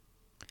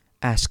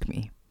Ask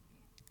me.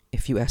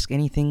 If you ask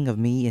anything of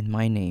me in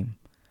my name,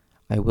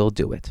 I will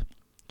do it.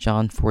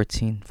 John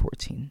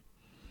 14:14.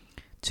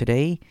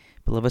 Today,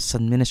 Beloved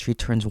Son Ministry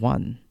turns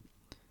 1.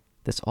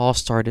 This all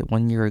started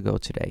 1 year ago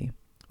today,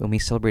 when we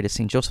celebrated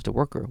St. Joseph the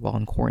Worker while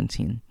in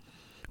quarantine.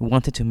 We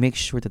wanted to make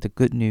sure that the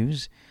good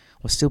news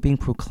was still being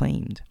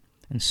proclaimed,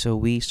 and so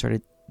we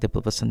started the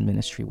Beloved Son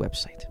Ministry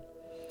website.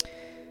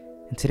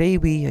 And today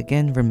we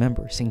again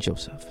remember St.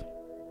 Joseph.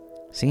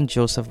 St.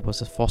 Joseph was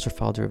the foster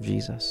father of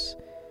Jesus,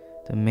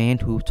 the man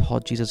who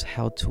taught Jesus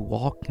how to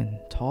walk and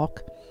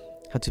talk,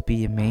 how to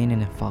be a man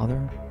and a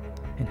father,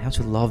 and how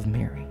to love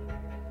Mary.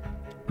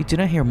 We do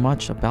not hear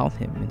much about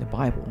him in the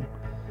Bible.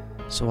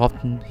 So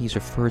often he's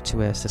referred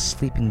to as the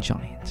sleeping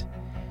giant.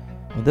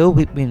 Although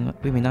we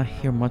may not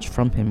hear much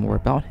from him or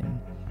about him,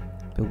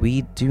 but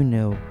we do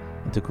know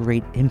of the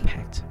great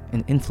impact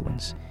and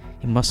influence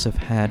he must have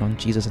had on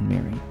Jesus and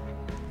Mary,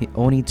 the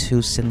only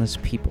two sinless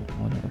people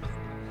on earth.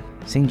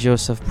 St.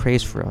 Joseph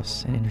prays for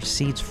us and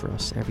intercedes for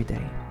us every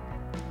day.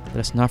 Let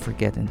us not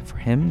forget for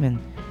him and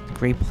the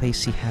great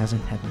place he has in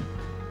heaven.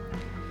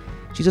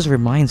 Jesus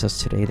reminds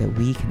us today that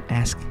we can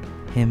ask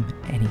him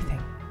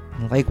anything.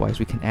 And likewise,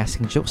 we can ask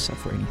St. Joseph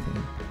for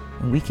anything.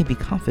 And we can be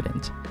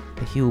confident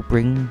that he will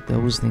bring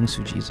those things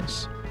to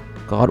Jesus.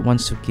 God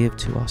wants to give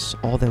to us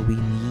all that we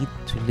need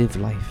to live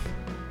life.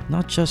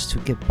 Not just to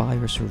get by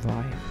or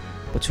survive,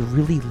 but to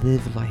really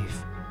live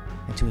life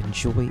and to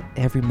enjoy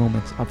every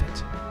moment of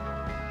it.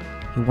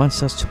 He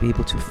wants us to be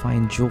able to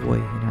find joy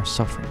in our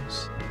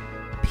sufferings,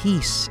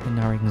 peace in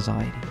our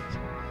anxieties,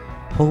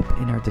 hope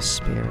in our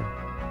despair,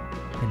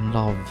 and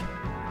love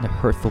in the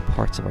hurtful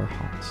parts of our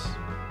hearts.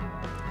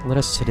 Let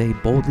us today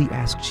boldly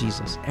ask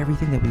Jesus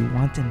everything that we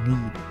want and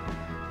need,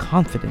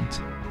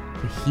 confident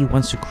that he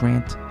wants to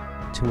grant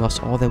to us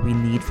all that we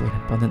need for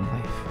an abundant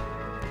life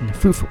and a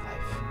fruitful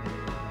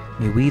life.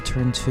 May we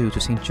turn to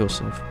St.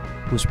 Joseph,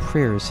 whose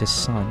prayers his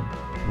Son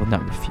will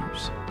not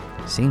refuse.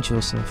 St.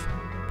 Joseph,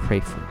 pray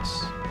for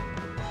us.